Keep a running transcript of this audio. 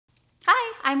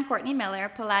I'm Courtney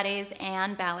Miller, Pilates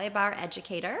and ballet bar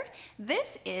educator.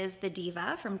 This is the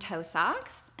Diva from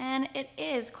ToeSox, and it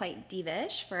is quite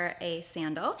divish for a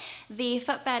sandal. The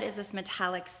footbed is this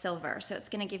metallic silver, so it's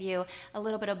going to give you a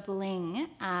little bit of bling,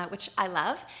 which I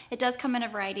love. It does come in a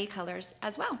variety of colors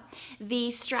as well.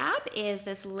 The strap is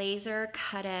this laser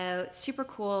cutout, super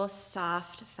cool,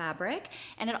 soft fabric,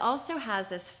 and it also has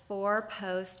this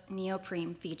 4-post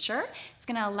neoprene feature. It's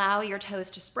going to allow your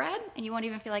toes to spread, and you won't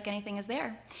even feel like anything is there.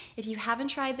 If you haven't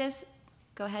tried this,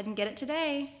 go ahead and get it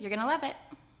today. You're going to love it.